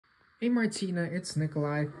Hey Martina, it's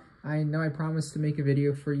Nikolai. I know I promised to make a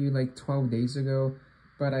video for you like 12 days ago,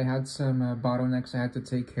 but I had some bottlenecks I had to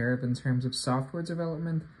take care of in terms of software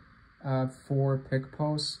development for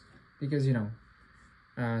PicPulse because,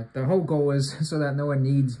 the whole goal is so that no one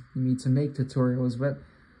needs me to make tutorials, but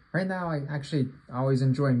right now I actually always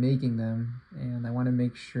enjoy making them and I want to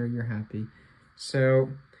make sure you're happy. So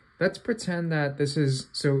let's pretend that this is,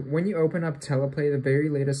 so when you open up Teleplay, the very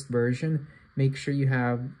latest version, make sure you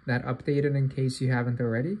have that updated in case you haven't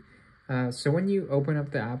already. So when you open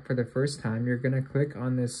up the app for the first time, you're going to click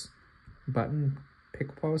on this button,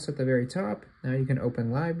 PicPulse at the very top. Now you can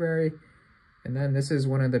open library. And then this is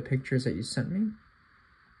one of the pictures that you sent me.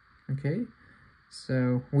 Okay,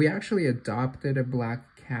 so we actually adopted a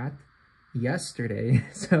black cat yesterday.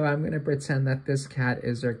 So I'm going to pretend that this cat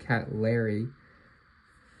is our cat Larry.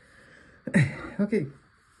 Okay,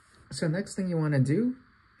 so next thing you want to do,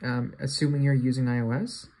 assuming you're using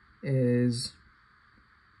iOS, is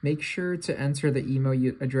make sure to enter the email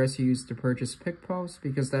address you used to purchase PicPulse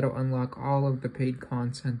because that'll unlock all of the paid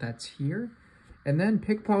content that's here. And then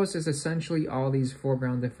PicPulse is essentially all these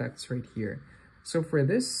foreground effects right here. So for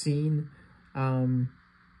this scene, I'm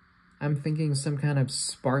thinking some kind of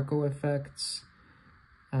sparkle effects.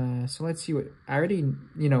 So let's see what, I already,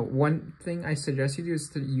 one thing I suggest you do is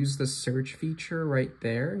to use the search feature right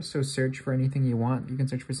there. So search for anything you want. You can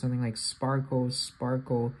search for something like sparkle,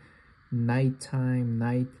 nighttime,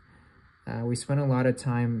 night. We spent a lot of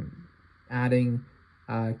time adding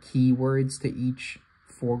keywords to each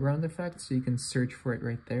foreground effect, so you can search for it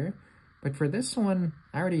right there. But for this one,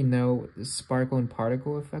 I already know the sparkle and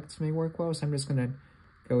particle effects may work well, so I'm just gonna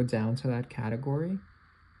go down to that category.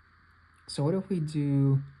 So what if we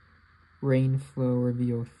do rain flow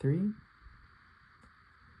reveal 3?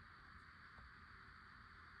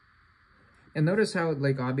 And notice how,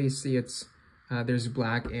 like, obviously it's there's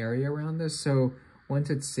black area around this, so once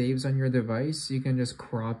it saves on your device, you can just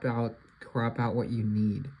crop out what you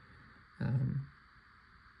need.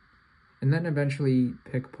 And then eventually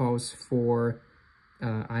PicPulse for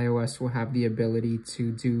iOS will have the ability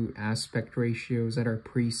to do aspect ratios that are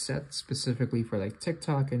preset specifically for like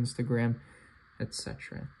TikTok, Instagram,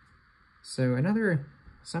 etc. So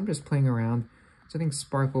I'm just playing around. So I think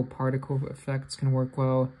sparkle particle effects can work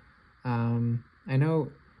well. I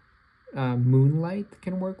know moonlight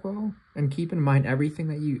can work well, and keep in mind everything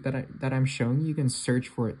that I'm showing you can search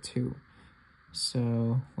for it too.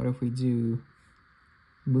 So what if we do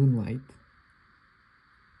moonlight?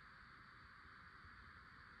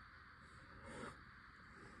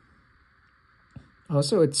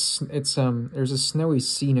 Also, there's a snowy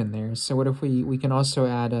scene in there. So what if we can also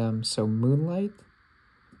add so moonlight?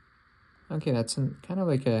 Okay, that's kind of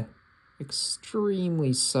like a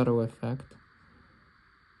extremely subtle effect.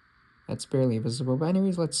 That's barely visible, but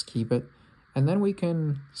anyways, let's keep it. And then we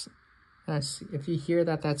can, if you hear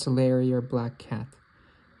that, that's Larry, or black cat.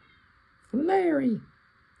 Larry,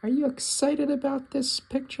 are you excited about this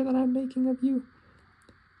picture that I'm making of you?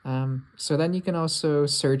 So then you can also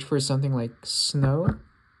search for something like snow.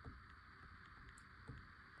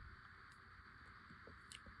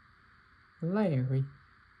 Larry,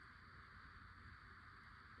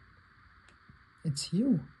 it's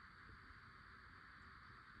you.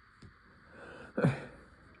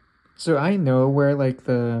 So I know where like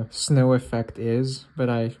the snow effect is, but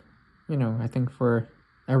I think for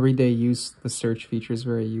everyday use, the search feature is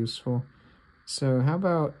very useful. So how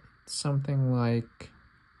about something like,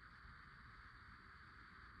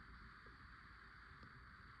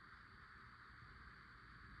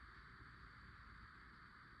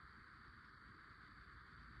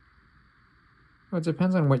 well, it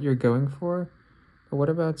depends on what you're going for, but what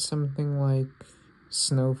about something like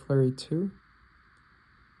Snow Flurry 2?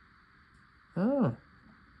 Oh.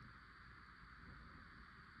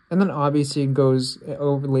 And then obviously it goes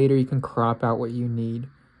over later, you can crop out what you need.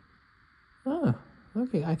 Oh,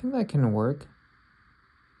 okay, I think that can work.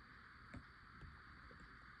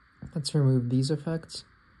 Let's remove these effects.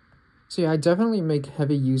 So yeah, I definitely make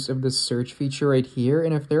heavy use of the search feature right here,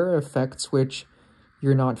 and if there are effects which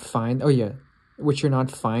you're not finding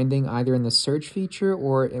either in the search feature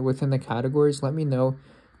or within the categories, let me know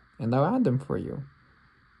and I'll add them for you.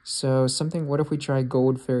 So what if we try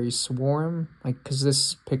Gold Fairy Swarm? Like, because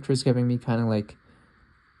this picture is giving me kind of like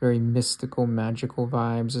very mystical, magical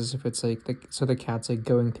vibes, as if it's like, the cat's like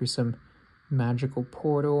going through some magical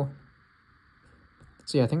portal.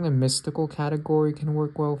 So yeah, I think the mystical category can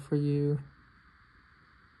work well for you.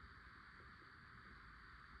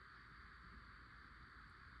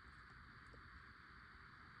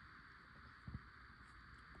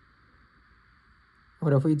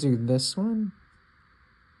 What if we do this one?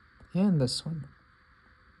 And this one.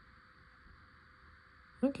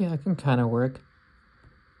 Okay, I can kind of work.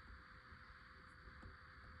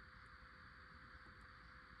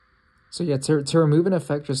 So yeah, to remove an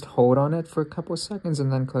effect, just hold on it for a couple of seconds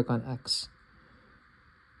and then click on X.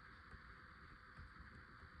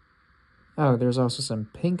 Oh, there's also some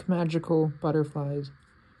pink magical butterflies.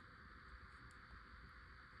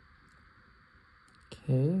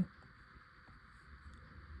 Okay.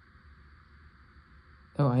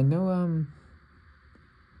 Oh, I know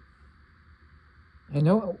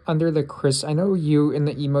under the I know you in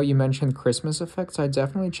the email you mentioned Christmas effects. I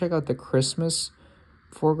definitely check out the Christmas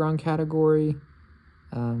foreground category.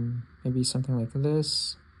 Maybe something like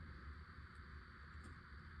this.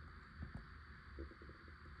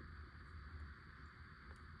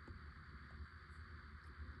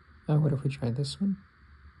 Oh, what if we try this one?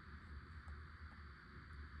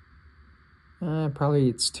 Probably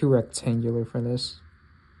it's too rectangular for this.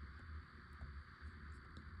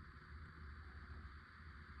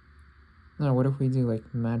 Now, what if we do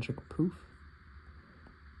like magic poof?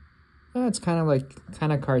 Yeah, it's kind of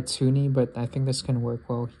cartoony, but I think this can work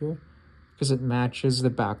well here because it matches the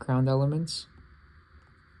background elements.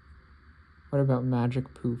 What about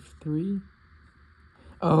magic poof 3?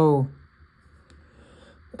 Oh,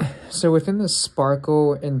 so within the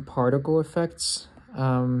sparkle and particle effects,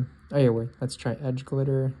 oh yeah, wait, let's try edge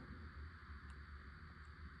glitter.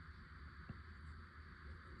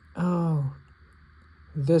 Oh,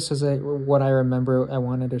 this is what I remember I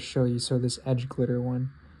wanted to show you. So this edge glitter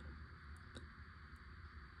one.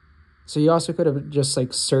 So you also could have just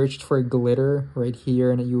like searched for glitter right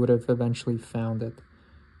here and you would have eventually found it.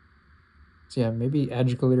 So yeah, maybe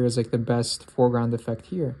edge glitter is like the best foreground effect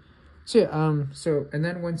here. So yeah, and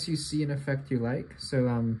then once you see an effect you like,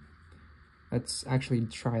 so let's actually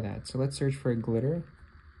try that. So let's search for glitter.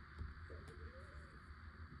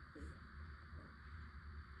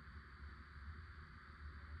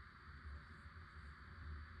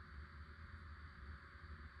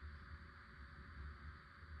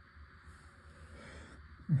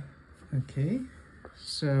 Okay,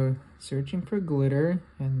 so searching for glitter,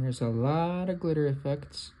 and there's a lot of glitter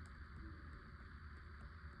effects.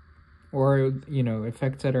 Or, you know,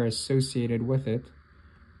 effects that are associated with it.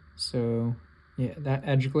 So, yeah, that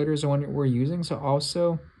edge glitter is the one we're using. So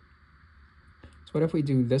what if we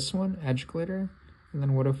do this one, edge glitter? And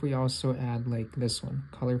then what if we also add, like, this one,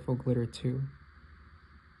 colorful glitter 2?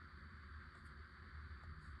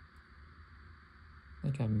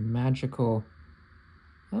 Like a magical...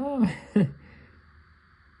 Oh!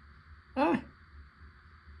 Ah!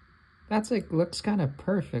 That's, like, looks kind of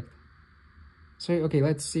perfect. So, okay,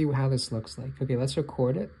 let's see how this looks like. Okay, let's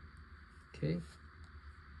record it. Okay.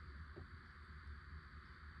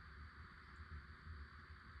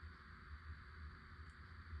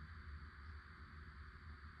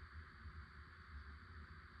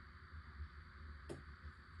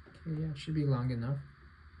 Okay, yeah, it should be long enough.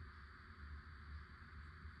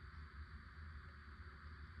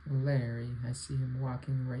 Larry, I see him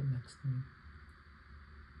walking right next to me.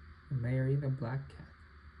 Larry the black cat.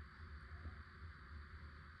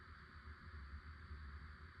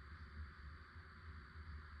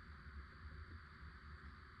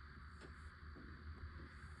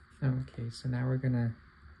 Okay, so now we're gonna,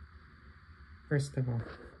 first of all,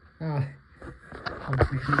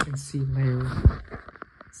 hopefully you can see Larry.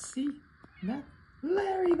 See? That,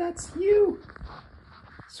 Larry, that's you!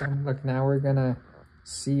 So look, now we're gonna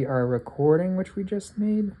see our recording, which we just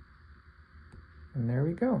made. And there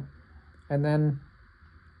we go. And then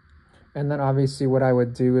obviously what I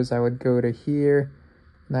would do is I would go to here,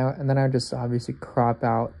 and then I would just obviously crop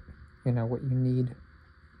out, you know, what you need.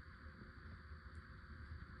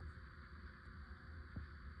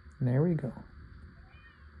 And there we go.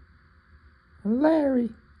 Larry,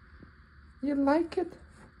 you like it?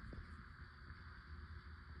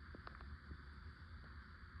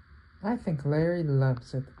 I think Larry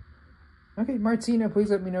loves it. Okay, Martina,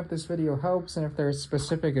 please let me know if this video helps and if there are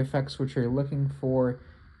specific effects which you're looking for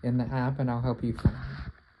in the app, and I'll help you find it.